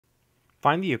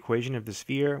Find the equation of the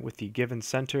sphere with the given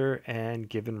center and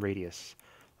given radius.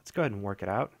 Let's go ahead and work it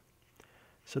out.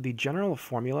 So the general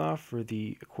formula for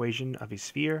the equation of a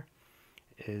sphere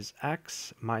is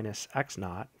x minus x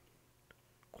naught,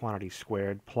 quantity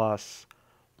squared, plus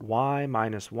y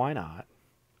minus y naught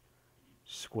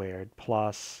squared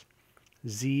plus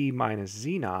z minus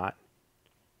z naught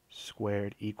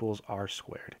squared equals r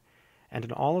squared. And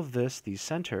in all of this, the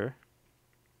center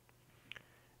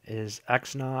is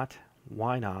x naught,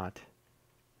 y naught,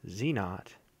 z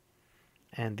naught,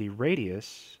 and the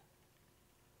radius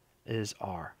is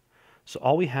r. So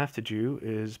all we have to do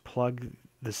is plug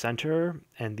the center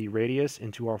and the radius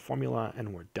into our formula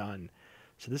and we're done.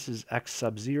 So this is x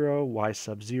sub 0, y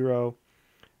sub 0,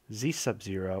 z sub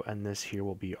 0, and this here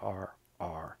will be our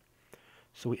r.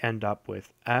 So we end up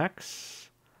with x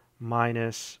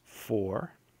minus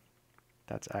 4,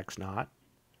 that's x naught,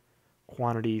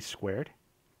 quantity squared,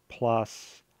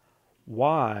 plus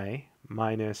y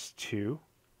minus 2,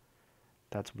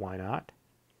 that's y naught,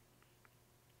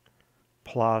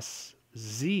 plus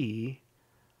z,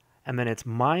 and then it's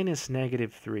minus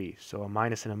negative 3. So a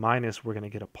minus and a minus, we're going to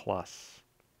get a plus.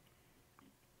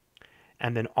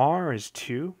 And then r is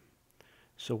 2.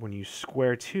 So when you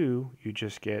square 2, you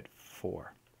just get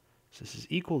 4. So this is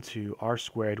equal to r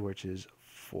squared, which is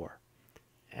 4.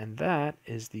 And that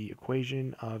is the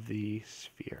equation of the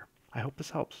sphere. I hope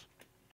this helps.